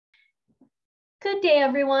Good day,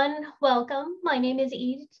 everyone. Welcome. My name is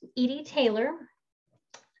Edie Taylor.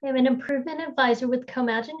 I'm an improvement advisor with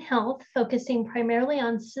Comagine Health, focusing primarily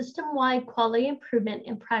on system-wide quality improvement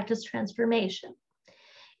and practice transformation.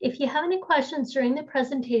 If you have any questions during the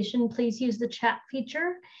presentation, please use the chat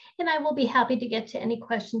feature, and I will be happy to get to any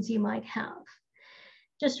questions you might have.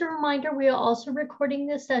 Just a reminder, we are also recording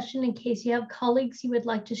this session in case you have colleagues you would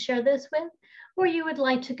like to share this with, or you would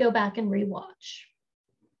like to go back and rewatch.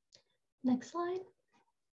 Next slide.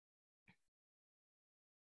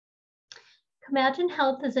 Comagine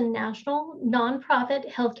Health is a national nonprofit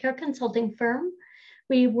healthcare consulting firm.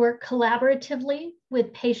 We work collaboratively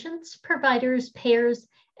with patients, providers, payers,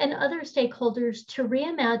 and other stakeholders to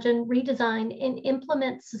reimagine, redesign, and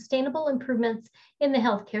implement sustainable improvements in the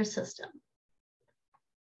healthcare system.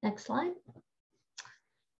 Next slide.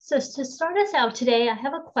 So to start us out today, I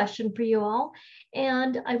have a question for you all,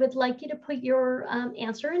 and I would like you to put your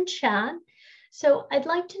answer in chat. So I'd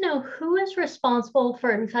like to know who is responsible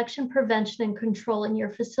for infection prevention and control in your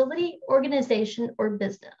facility, organization, or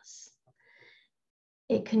business.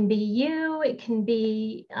 It can be you, it can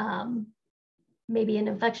be maybe an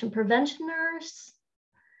infection prevention nurse.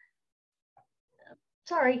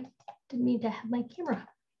 Sorry, didn't mean to have my camera.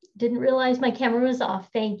 Didn't realize my camera was off,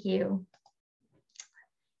 thank you.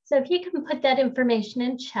 So if you can put that information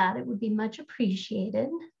in chat, it would be much appreciated.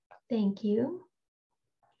 Thank you.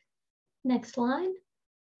 Next slide.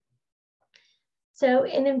 So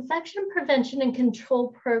an infection prevention and control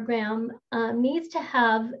program needs to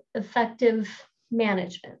have effective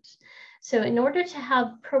management. So in order to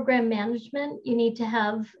have program management, you need to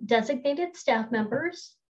have designated staff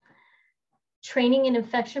members, training in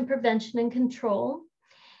infection prevention and control.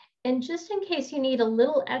 And just in case you need a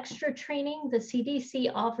little extra training, the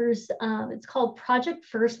CDC offers, it's called Project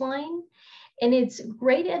First Line, and it's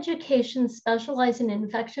great education specialized in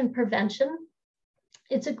infection prevention.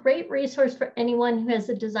 It's a great resource for anyone who has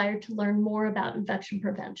a desire to learn more about infection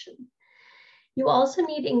prevention. You also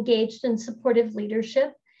need engaged and supportive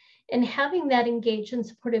leadership, and having that engaged and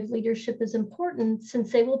supportive leadership is important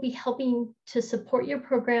since they will be helping to support your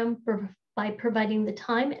program by providing the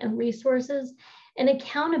time and resources and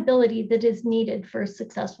accountability that is needed for a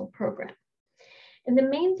successful program. And the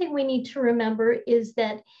main thing we need to remember is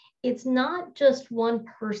that it's not just one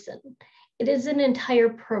person. It is an entire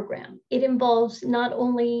program. It involves not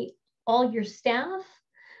only all your staff,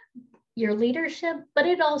 your leadership, but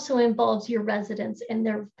it also involves your residents and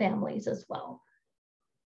their families as well.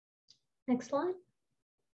 Next slide.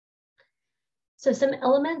 So some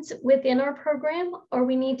elements within our program are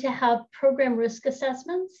we need to have program risk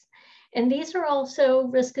assessments. And these are also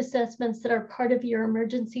risk assessments that are part of your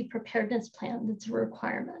emergency preparedness plan. That's a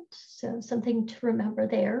requirement. So something to remember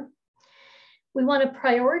there. We want to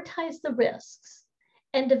prioritize the risks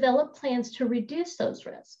and develop plans to reduce those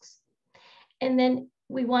risks. And then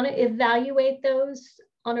we want to evaluate those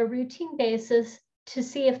on a routine basis to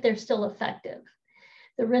see if they're still effective.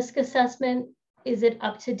 The risk assessment, is it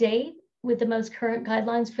up to date with the most current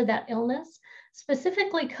guidelines for that illness?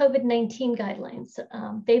 Specifically COVID-19 guidelines.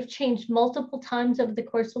 They've changed multiple times over the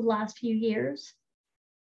course of the last few years.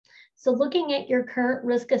 So looking at your current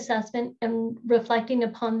risk assessment and reflecting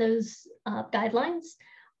upon those guidelines,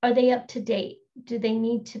 are they up to date? Do they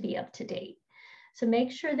need to be up to date? So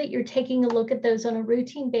make sure that you're taking a look at those on a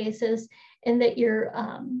routine basis and that you're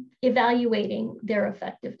evaluating their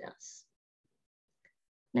effectiveness.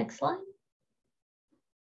 Next slide.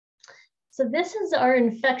 So this is our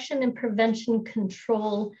infection and prevention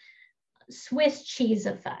control Swiss cheese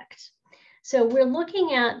effect. So we're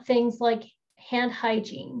looking at things like hand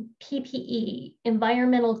hygiene, PPE,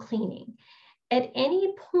 environmental cleaning. At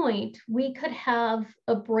any point, we could have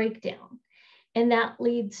a breakdown, and that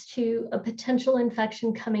leads to a potential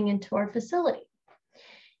infection coming into our facility.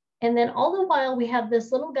 And then all the while, we have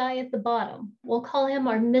this little guy at the bottom. We'll call him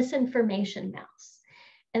our misinformation mouse.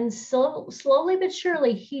 And so slowly but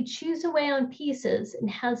surely, he chews away on pieces and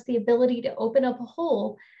has the ability to open up a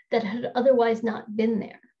hole that had otherwise not been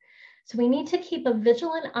there. So we need to keep a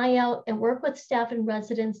vigilant eye out and work with staff and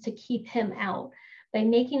residents to keep him out by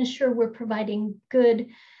making sure we're providing good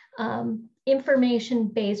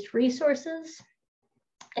information-based resources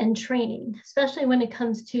and training, especially when it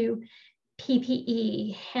comes to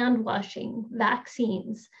PPE, hand washing,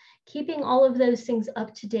 vaccines, keeping all of those things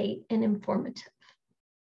up to date and informative.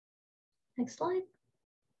 Next slide.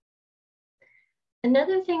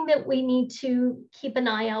 Another thing that we need to keep an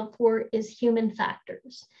eye out for is human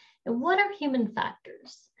factors. And what are human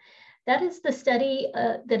factors? That is the study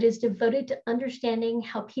that is devoted to understanding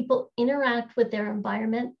how people interact with their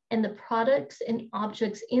environment and the products and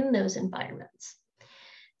objects in those environments.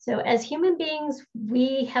 So as human beings,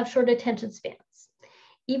 we have short attention spans.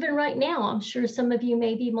 Even right now, I'm sure some of you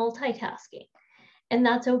may be multitasking, and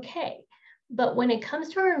that's okay. But when it comes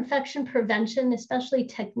to our infection prevention, especially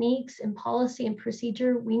techniques and policy and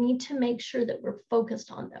procedure, we need to make sure that we're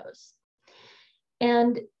focused on those.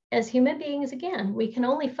 And as human beings, again, we can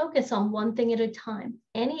only focus on one thing at a time.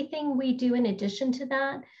 Anything we do in addition to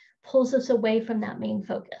that pulls us away from that main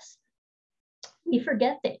focus. We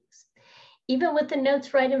forget things. Even with the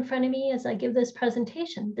notes right in front of me as I give this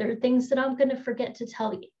presentation, there are things that I'm going to forget to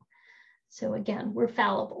tell you. So again, we're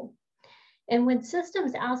fallible. And when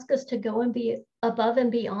systems ask us to go and be above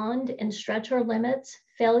and beyond and stretch our limits,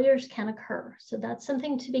 failures can occur. So that's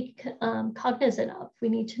something to be cognizant of. We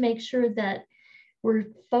need to make sure that we're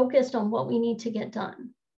focused on what we need to get done.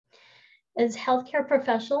 As healthcare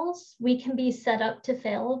professionals, we can be set up to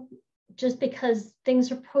fail just because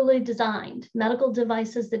things are poorly designed, medical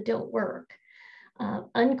devices that don't work,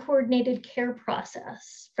 uncoordinated care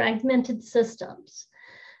process, fragmented systems.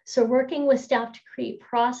 So working with staff to create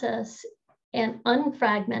process and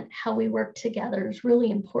unfragment how we work together is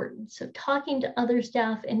really important. So talking to other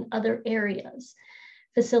staff in other areas,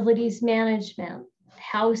 facilities management,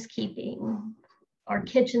 housekeeping, our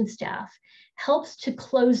kitchen staff, helps to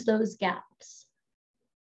close those gaps.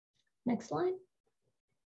 Next slide.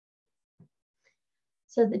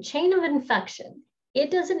 So the chain of infection,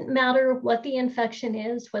 it doesn't matter what the infection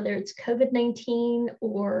is, whether it's COVID-19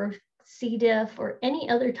 or C. diff or any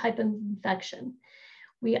other type of infection.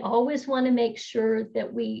 We always want to make sure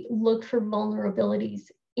that we look for vulnerabilities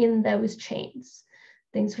in those chains.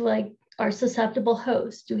 Things like our susceptible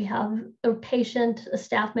host. Do we have a patient, a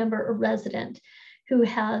staff member, a resident who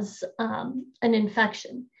has an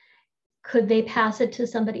infection? Could they pass it to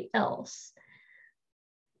somebody else?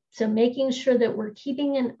 So making sure that we're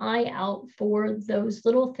keeping an eye out for those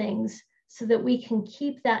little things so that we can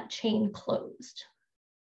keep that chain closed.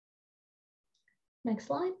 Next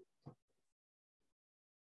slide.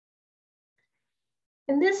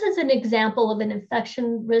 And this is an example of an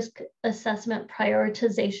infection risk assessment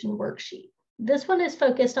prioritization worksheet. This one is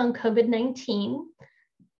focused on COVID-19.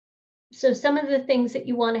 So some of the things that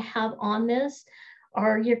you want to have on this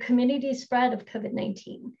are your community spread of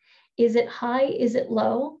COVID-19. Is it high? Is it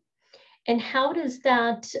low? And how does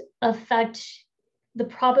that affect the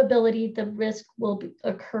probability the risk will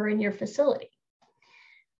occur in your facility?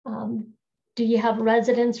 Do you have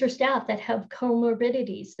residents or staff that have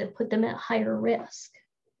comorbidities that put them at higher risk?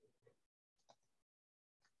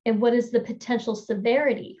 And what is the potential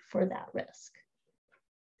severity for that risk?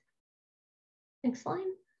 Next slide.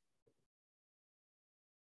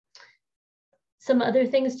 Some other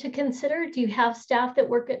things to consider. Do you have staff that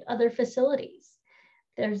work at other facilities?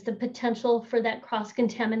 There's the potential for that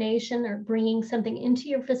cross-contamination or bringing something into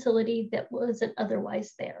your facility that wasn't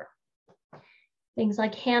otherwise there. Things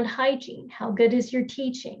like hand hygiene. How good is your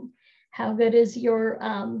teaching? How good is your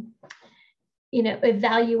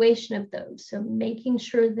evaluation of those? So making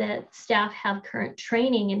sure that staff have current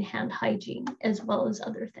training in hand hygiene as well as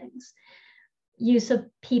other things. Use of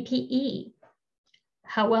PPE.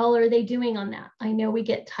 How well are they doing on that? I know we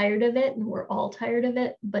get tired of it and we're all tired of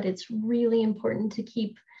it, but it's really important to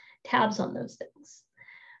keep tabs on those things.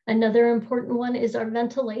 Another important one is our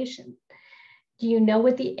ventilation. Do you know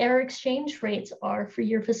what the air exchange rates are for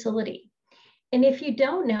your facility? And if you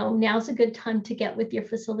don't know, now's a good time to get with your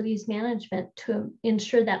facilities management to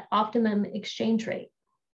ensure that optimum exchange rate.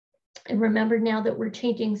 And remember, now that we're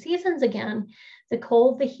changing seasons again, the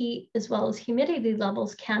cold, the heat, as well as humidity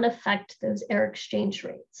levels can affect those air exchange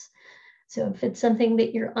rates. So if it's something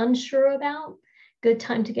that you're unsure about, good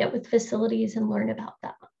time to get with facilities and learn about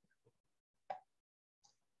that.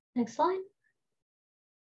 Next slide.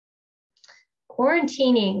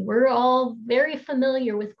 Quarantining. We're all very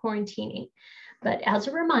familiar with quarantining. But as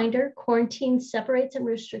a reminder, quarantine separates and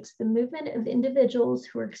restricts the movement of individuals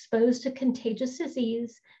who are exposed to contagious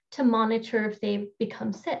disease to monitor if they've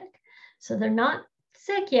become sick. So they're not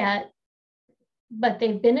sick yet, but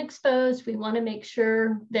they've been exposed. We want to make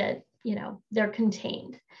sure that, they're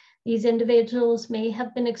contained. These individuals may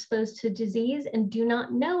have been exposed to disease and do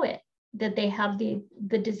not know it, that they have the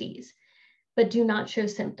disease, but do not show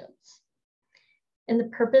symptoms. And the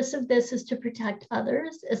purpose of this is to protect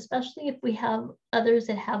others, especially if we have others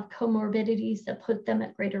that have comorbidities that put them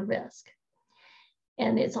at greater risk.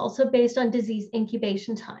 And it's also based on disease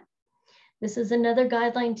incubation time. This is another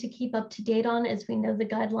guideline to keep up to date on, as we know the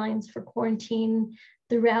guidelines for quarantine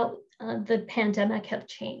throughout the pandemic have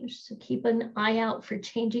changed. So keep an eye out for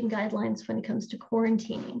changing guidelines when it comes to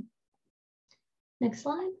quarantining. Next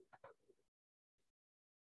slide.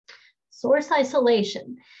 Source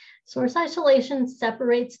isolation. Source isolation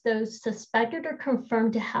separates those suspected or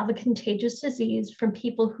confirmed to have a contagious disease from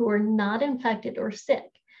people who are not infected or sick.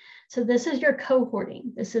 So this is your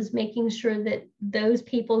cohorting. This is making sure that those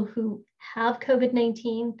people who have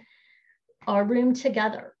COVID-19 are roomed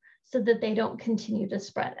together so that they don't continue to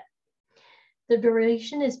spread it. The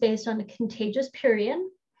duration is based on a contagious period.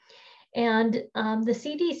 And the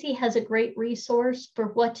CDC has a great resource for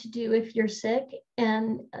what to do if you're sick.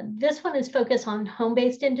 And this one is focused on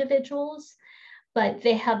home-based individuals, but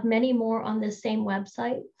they have many more on the same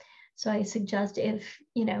website. So I suggest if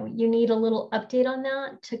you need a little update on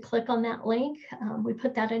that, to click on that link. We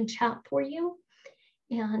put that in chat for you,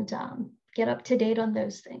 and get up to date on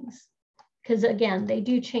those things. Because again, they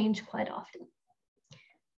do change quite often.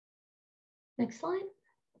 Next slide.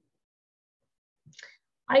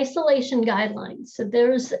 Isolation guidelines. So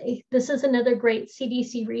this is another great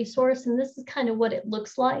CDC resource, and this is kind of what it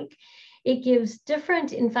looks like. It gives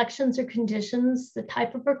different infections or conditions, the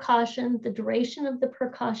type of precaution, the duration of the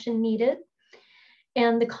precaution needed,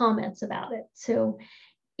 and the comments about it. So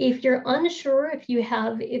if you're unsure,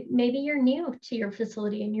 if maybe you're new to your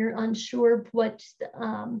facility and you're unsure of what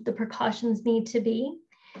the precautions need to be,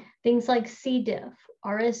 things like C. diff,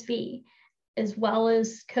 RSV, as well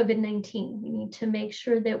as COVID-19, we need to make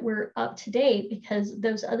sure that we're up to date, because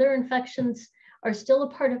those other infections are still a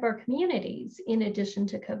part of our communities in addition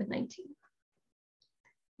to COVID-19.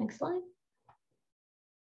 Next slide.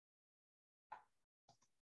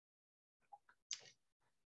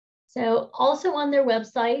 So also on their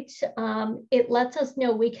website, it lets us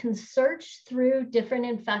know we can search through different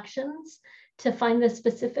infections to find the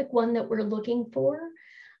specific one that we're looking for.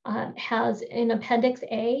 Has in Appendix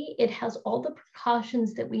A, it has all the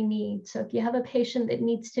precautions that we need. So if you have a patient that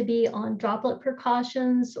needs to be on droplet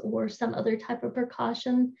precautions or some other type of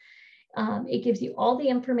precaution, it gives you all the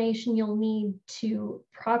information you'll need to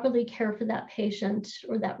properly care for that patient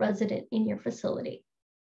or that resident in your facility.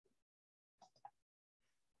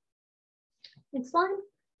 Next slide.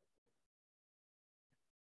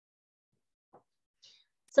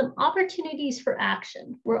 Some opportunities for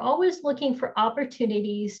action. We're always looking for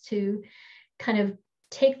opportunities to kind of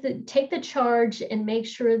take the charge and make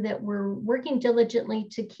sure that we're working diligently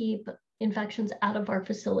to keep infections out of our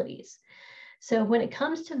facilities. So when it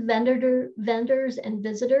comes to vendors and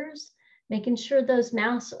visitors, making sure those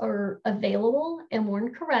masks are available and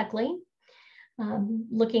worn correctly.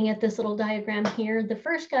 Looking at this little diagram here, the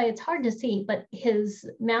first guy, it's hard to see, but his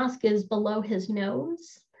mask is below his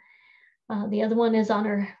nose. The other one is on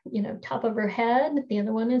her, top of her head. The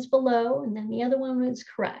other one is below, and then the other one is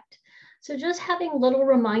correct. So just having little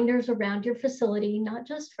reminders around your facility, not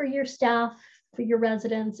just for your staff, for your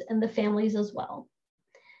residents and the families as well.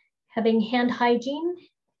 Having hand hygiene,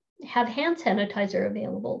 have hand sanitizer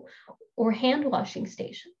available or hand washing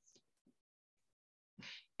stations.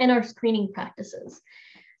 And our screening practices.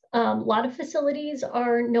 A lot of facilities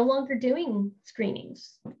are no longer doing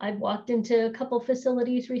screenings. I've walked into a couple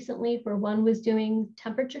facilities recently where one was doing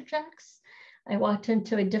temperature checks. I walked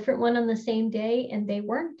into a different one on the same day and they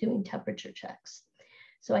weren't doing temperature checks.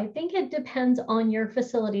 So I think it depends on your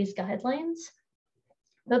facility's guidelines,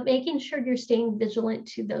 but making sure you're staying vigilant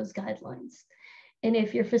to those guidelines. And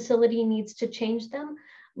if your facility needs to change them,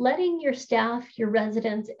 letting your staff, your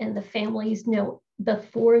residents, and the families know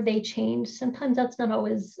before they change. Sometimes that's not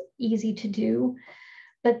always easy to do,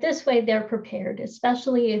 but this way they're prepared,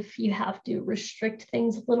 especially if you have to restrict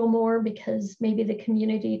things a little more because maybe the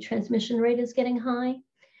community transmission rate is getting high.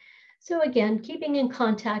 So again, keeping in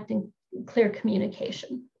contact and clear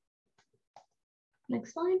communication.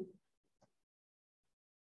 Next slide.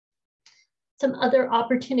 Some other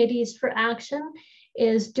opportunities for action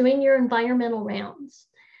is doing your environmental rounds.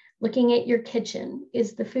 Looking at your kitchen,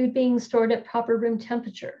 is the food being stored at proper room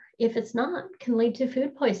temperature? If it's not, it can lead to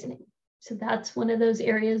food poisoning. So that's one of those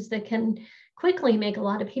areas that can quickly make a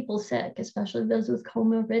lot of people sick, especially those with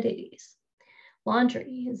comorbidities.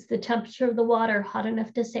 Laundry, is the temperature of the water hot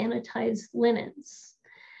enough to sanitize linens?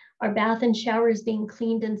 Are bath and showers being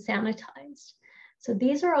cleaned and sanitized? So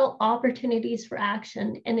these are all opportunities for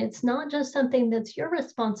action, and it's not just something that's your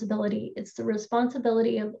responsibility, it's the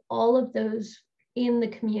responsibility of all of those in the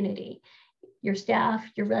community, your staff,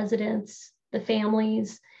 your residents, the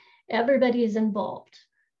families, everybody is involved.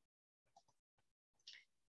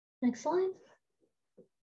 Next slide.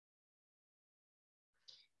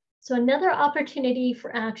 So another opportunity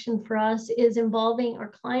for action for us is involving our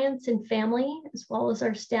clients and family as well as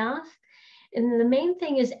our staff. And the main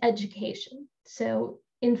thing is education. So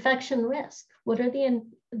infection risk, what are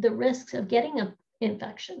the risks of getting an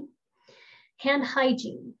infection? Hand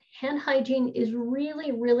hygiene. Hand hygiene is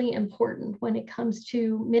really, really important when it comes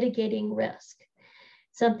to mitigating risk.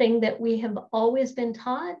 Something that we have always been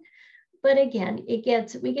taught, but again,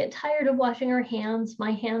 we get tired of washing our hands.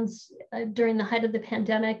 My hands during the height of the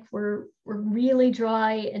pandemic were really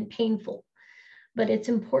dry and painful. But it's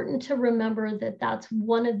important to remember that that's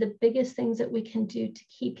one of the biggest things that we can do to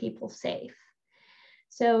keep people safe.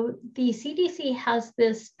 So the CDC has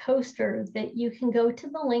this poster that you can go to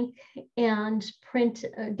the link and print,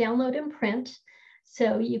 download and print,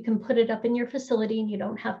 so you can put it up in your facility and you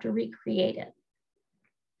don't have to recreate it.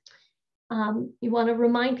 You want to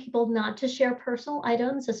remind people not to share personal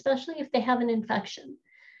items, especially if they have an infection.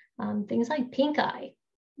 Things like pink eye,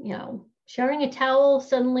 you know, sharing a towel,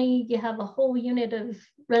 suddenly you have a whole unit of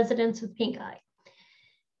residents with pink eye.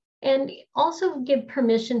 And also give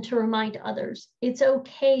permission to remind others. It's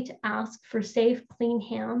okay to ask for safe, clean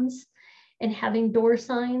hands and having door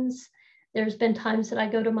signs. There's been times that I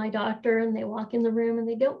go to my doctor and they walk in the room and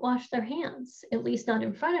they don't wash their hands, at least not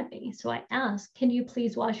in front of me. So I ask, can you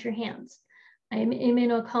please wash your hands? I am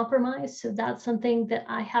immunocompromised, so that's something that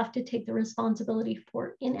I have to take the responsibility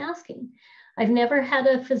for in asking. I've never had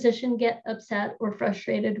a physician get upset or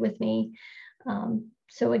frustrated with me.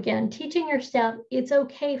 So again, teaching your staff, it's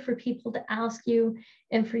okay for people to ask you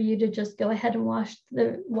and for you to just go ahead and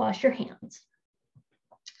wash your hands.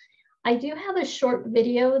 I do have a short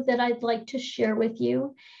video that I'd like to share with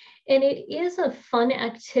you. And it is a fun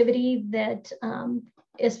activity that,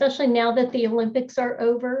 especially now that the Olympics are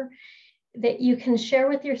over, that you can share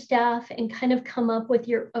with your staff and kind of come up with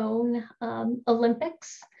your own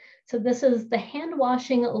Olympics. So this is the hand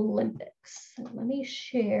washing Olympics. So let me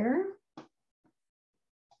share.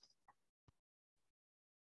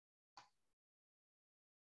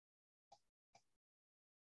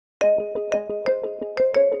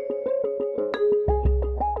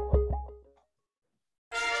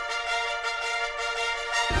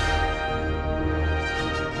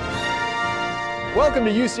 Welcome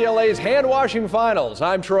to UCLA's hand washing finals.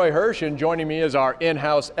 I'm Troy Hirsch, and joining me is our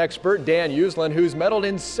in-house expert, Dan Uslan, who's medaled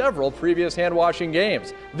in several previous hand washing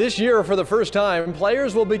games. This year, for the first time,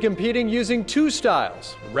 players will be competing using two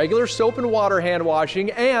styles: regular soap and water hand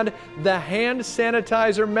washing and the hand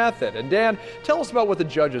sanitizer method. And Dan, tell us about what the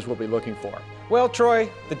judges will be looking for. Well, Troy,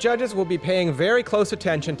 the judges will be paying very close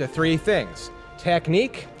attention to three things: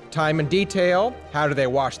 technique, time and detail, how do they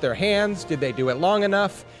wash their hands, did they do it long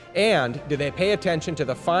enough, and do they pay attention to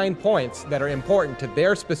the fine points that are important to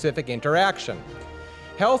their specific interaction.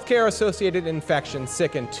 Healthcare-associated infections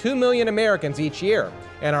sicken 2 million Americans each year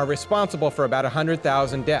and are responsible for about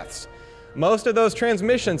 100,000 deaths. Most of those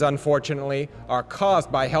transmissions, unfortunately, are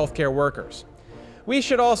caused by healthcare workers. We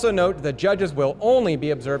should also note the judges will only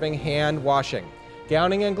be observing hand washing.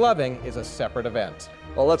 Gowning and gloving is a separate event.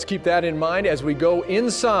 Well, let's keep that in mind as we go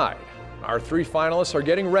inside. Our three finalists are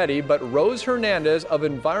getting ready, but Rose Hernandez of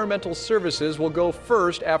Environmental Services will go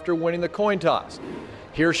first after winning the coin toss.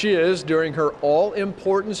 Here she is during her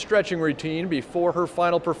all-important stretching routine before her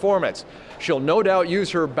final performance. She'll no doubt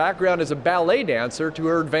use her background as a ballet dancer to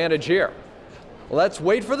her advantage here. Let's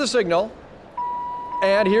wait for the signal.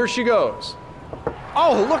 And here she goes.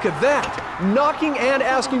 Oh, look at that! Knocking and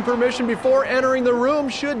asking permission before entering the room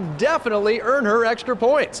should definitely earn her extra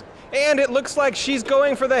points. And it looks like she's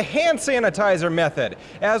going for the hand sanitizer method.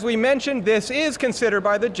 As we mentioned, this is considered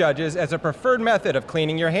by the judges as a preferred method of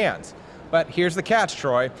cleaning your hands. But here's the catch,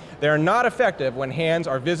 Troy. They're not effective when hands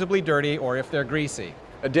are visibly dirty or if they're greasy.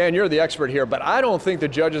 Dan, you're the expert here, but I don't think the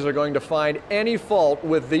judges are going to find any fault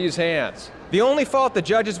with these hands. The only fault the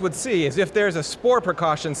judges would see is if there's a spore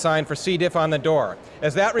precaution sign for C. diff on the door,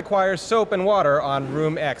 as that requires soap and water on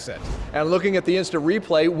room exit. And looking at the instant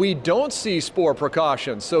replay, we don't see spore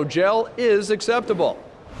precautions, so gel is acceptable.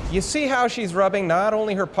 You see how she's rubbing not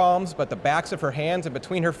only her palms, but the backs of her hands and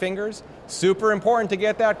between her fingers? Super important to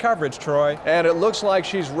get that coverage, Troy. And it looks like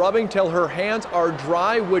she's rubbing till her hands are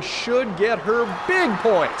dry, which should get her big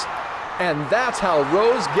points. And that's how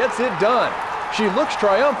Rose gets it done. She looks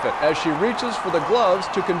triumphant as she reaches for the gloves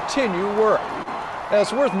to continue work. And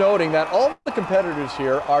it's worth noting that all the competitors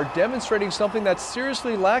here are demonstrating something that's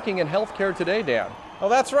seriously lacking in healthcare today, Dan. Well,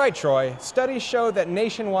 that's right, Troy. Studies show that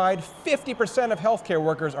nationwide, 50% of healthcare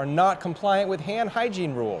workers are not compliant with hand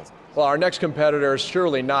hygiene rules. Well, our next competitor is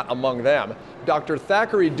surely not among them. Dr.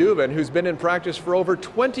 Thackeray Dubin, who's been in practice for over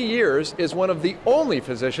 20 years, is one of the only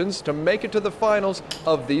physicians to make it to the finals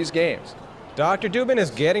of these games. Dr. Dubin is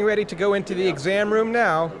getting ready to go into the exam room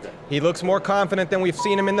now. He looks more confident than we've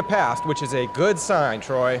seen him in the past, which is a good sign,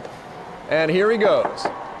 Troy. And here he goes.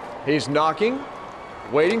 He's knocking,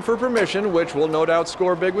 waiting for permission, which will no doubt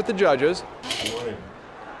score big with the judges.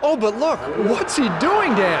 Oh, but look, what's he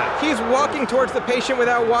doing, Dan? He's walking towards the patient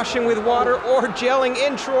without washing with water or gelling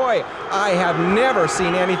in, Troy. I have never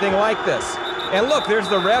seen anything like this. And look, there's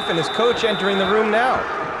the ref and his coach entering the room now.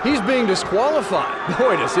 He's being disqualified.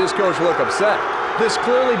 Boy, does his coach look upset. This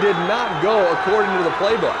clearly did not go according to the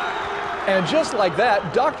playbook. And just like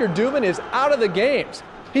that, Dr. Dubin is out of the games.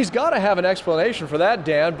 He's got to have an explanation for that,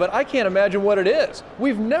 Dan, but I can't imagine what it is.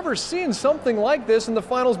 We've never seen something like this in the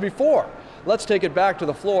finals before. Let's take it back to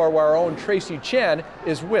the floor where our own Tracy Chen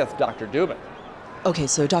is with Dr. Dubin. Okay,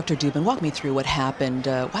 so Dr. Dubin, walk me through what happened.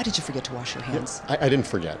 Why did you forget to wash your hands? I didn't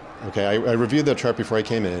forget. Okay, I reviewed that chart before I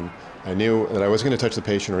came in. I knew that I wasn't going to touch the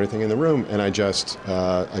patient or anything in the room, and I just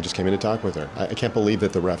came in to talk with her. I can't believe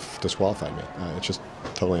that the ref disqualified me. It's just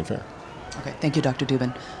totally unfair. Okay, thank you, Dr.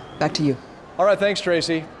 Dubin. Back to you. All right, thanks,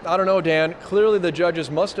 Tracy. I don't know, Dan. Clearly the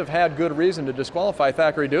judges must have had good reason to disqualify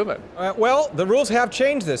Thackeray Dubin. Well, the rules have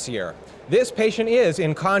changed this year. This patient is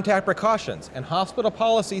in contact precautions, and hospital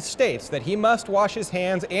policy states that he must wash his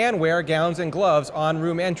hands and wear gowns and gloves on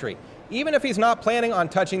room entry, even if he's not planning on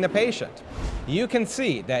touching the patient. You can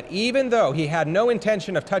see that even though he had no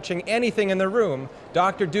intention of touching anything in the room,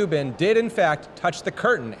 Dr. Dubin did in fact touch the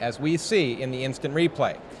curtain, as we see in the instant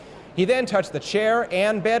replay. He then touched the chair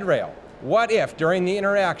and bed rail. What if, during the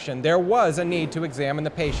interaction, there was a need to examine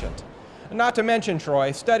the patient? Not to mention,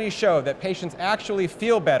 Troy, studies show that patients actually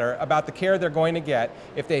feel better about the care they're going to get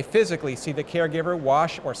if they physically see the caregiver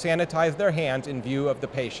wash or sanitize their hands in view of the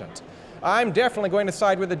patient. I'm definitely going to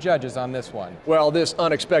side with the judges on this one. Well, this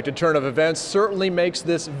unexpected turn of events certainly makes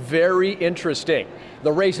this very interesting.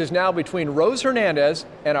 The race is now between Rose Hernandez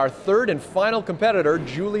and our third and final competitor,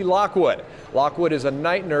 Julie Lockwood. Lockwood is a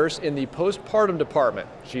night nurse in the postpartum department.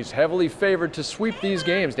 She's heavily favored to sweep these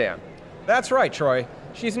games, Dan. That's right, Troy.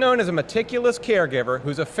 She's known as a meticulous caregiver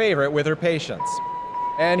who's a favorite with her patients.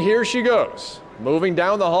 And here she goes, moving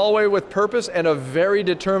down the hallway with purpose and a very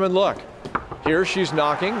determined look. Here she's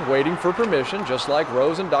knocking, waiting for permission, just like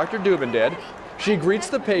Rose and Dr. Dubin did. She greets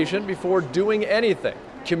the patient before doing anything,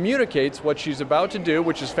 communicates what she's about to do,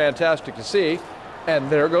 which is fantastic to see.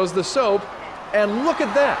 And there goes the soap. And look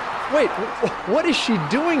at that. Wait, what is she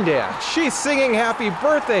doing, Dan? She's singing happy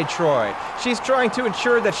birthday, Troy. She's trying to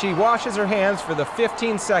ensure that she washes her hands for the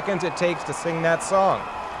 15 seconds it takes to sing that song.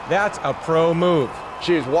 That's a pro move.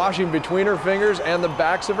 She's washing between her fingers and the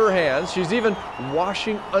backs of her hands. She's even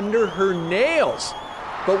washing under her nails.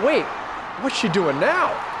 But wait, what's she doing now?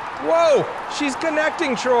 Whoa, she's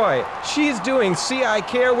connecting, Troy. She's doing CI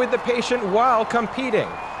care with the patient while competing.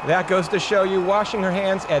 That goes to show you washing her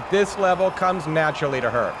hands at this level comes naturally to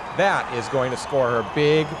her. That is going to score her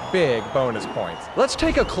big, big bonus points. Let's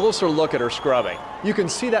take a closer look at her scrubbing. You can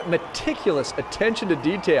see that meticulous attention to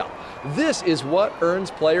detail. This is what earns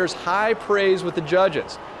players high praise with the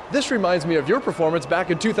judges. This reminds me of your performance back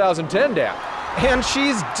in 2010, Dan. And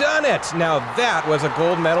she's done it! Now that was a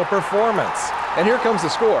gold medal performance. And here comes the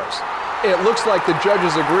scores. It looks like the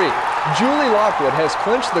judges agree. Julie Lockwood has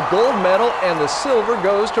clinched the gold medal and the silver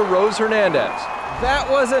goes to Rose Hernandez. That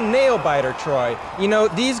was a nail-biter, Troy. You know,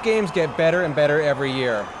 these games get better and better every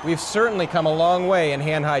year. We've certainly come a long way in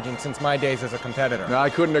hand hygiene since my days as a competitor. I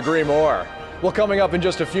couldn't agree more. Well, coming up in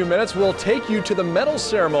just a few minutes, we'll take you to the medal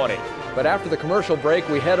ceremony. But after the commercial break,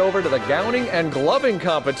 we head over to the gowning and gloving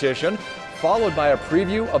competition, followed by a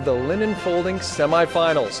preview of the linen folding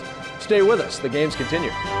semifinals. Stay with us, the games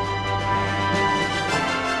continue.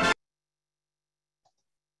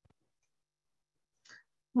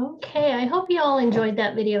 Okay, I hope you all enjoyed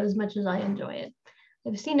that video as much as I enjoy it.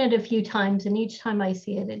 I've seen it a few times, and each time I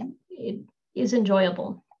see it, it is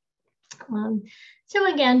enjoyable.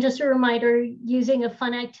 So again, just a reminder, using a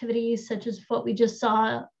fun activity such as what we just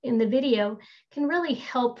saw in the video can really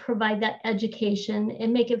help provide that education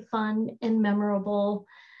and make it fun and memorable.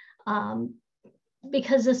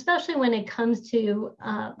 Because especially when it comes to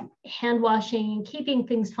hand washing and keeping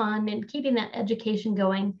things fun and keeping that education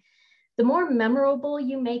going, the more memorable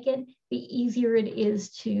you make it, the easier it is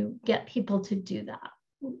to get people to do that.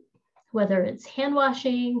 Whether it's hand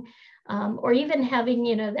washing or even having,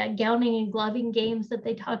 that gowning and gloving games that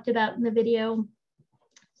they talked about in the video,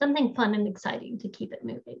 something fun and exciting to keep it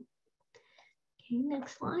moving. Okay,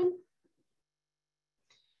 next slide.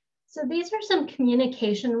 So these are some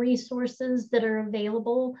communication resources that are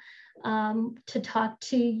available to talk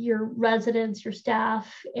to your residents, your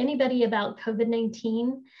staff, anybody about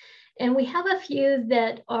COVID-19. And we have a few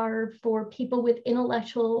that are for people with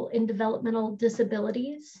intellectual and developmental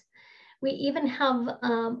disabilities. We even have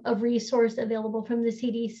a resource available from the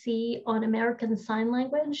CDC on American Sign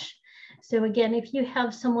Language. So again, if you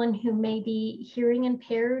have someone who may be hearing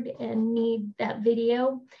impaired and need that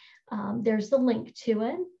video, There's the link to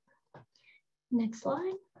it. Next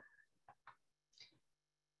slide.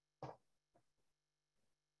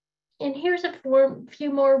 And here's a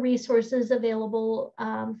few more resources available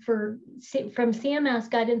from CMS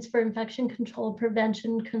guidance for infection control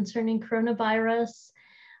prevention concerning coronavirus,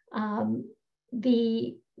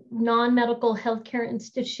 the non-medical healthcare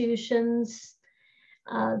institutions.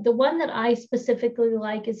 The one that I specifically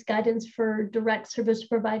like is guidance for direct service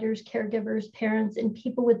providers, caregivers, parents, and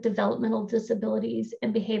people with developmental disabilities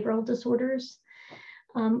and behavioral disorders.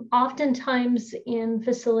 Oftentimes in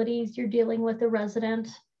facilities, you're dealing with a resident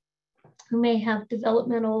who may have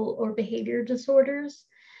developmental or behavior disorders.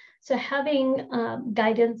 So having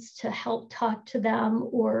guidance to help talk to them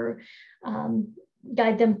or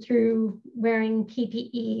guide them through wearing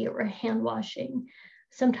PPE or hand washing.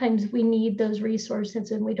 Sometimes we need those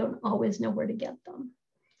resources and we don't always know where to get them.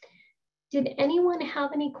 Did anyone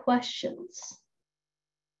have any questions?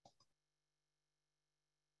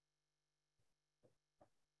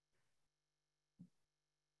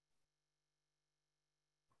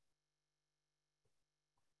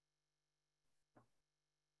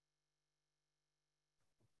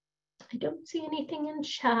 I don't see anything in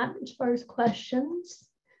chat as far as questions.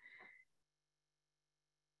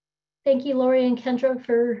 Thank you, Lori and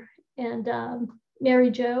Kendra and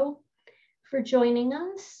Mary Jo for joining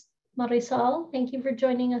us. Marisol, thank you for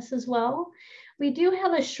joining us as well. We do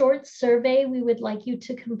have a short survey we would like you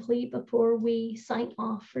to complete before we sign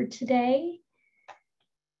off for today.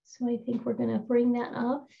 So I think we're going to bring that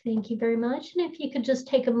up. Thank you very much. And if you could just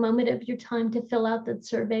take a moment of your time to fill out that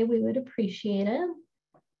survey, we would appreciate it.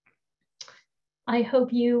 I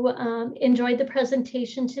hope you enjoyed the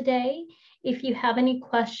presentation today. If you have any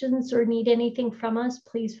questions or need anything from us,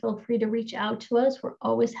 please feel free to reach out to us. We're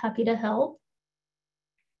always happy to help.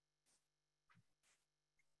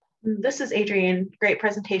 This is Adrienne. Great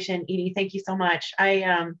presentation, Edie. Thank you so much.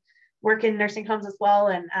 I work in nursing homes as well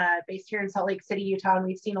and based here in Salt Lake City, Utah, and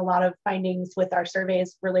we've seen a lot of findings with our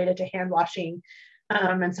surveys related to hand washing.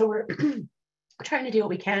 And so we're trying to do what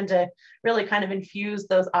we can to really kind of infuse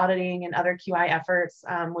those auditing and other QI efforts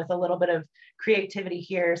with a little bit of creativity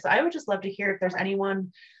here. So I would just love to hear if there's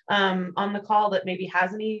anyone on the call that maybe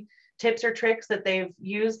has any tips or tricks that they've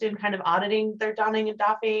used in kind of auditing their donning and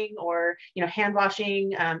doffing or, you know, hand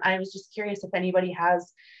washing. I was just curious if anybody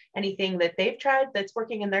has anything that they've tried that's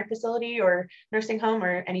working in their facility or nursing home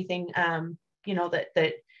or anything, you know,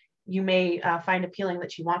 that you may find appealing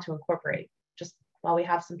that you want to incorporate, just while we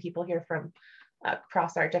have some people here from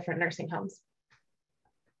across our different nursing homes.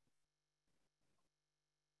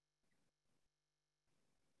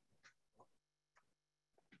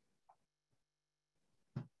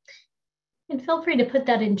 And feel free to put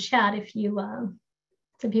that in chat if you,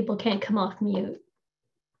 some people can't come off mute.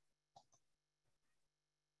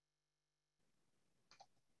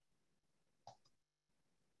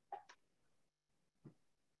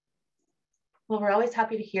 Well, we're always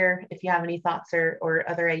happy to hear if you have any thoughts or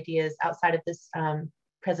other ideas outside of this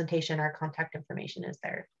presentation. Our contact information is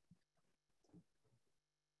there.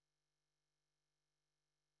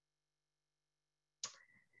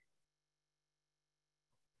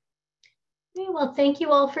 Okay, well, thank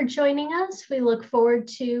you all for joining us. We look forward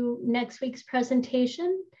to next week's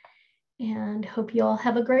presentation and hope you all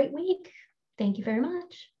have a great week. Thank you very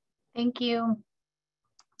much. Thank you.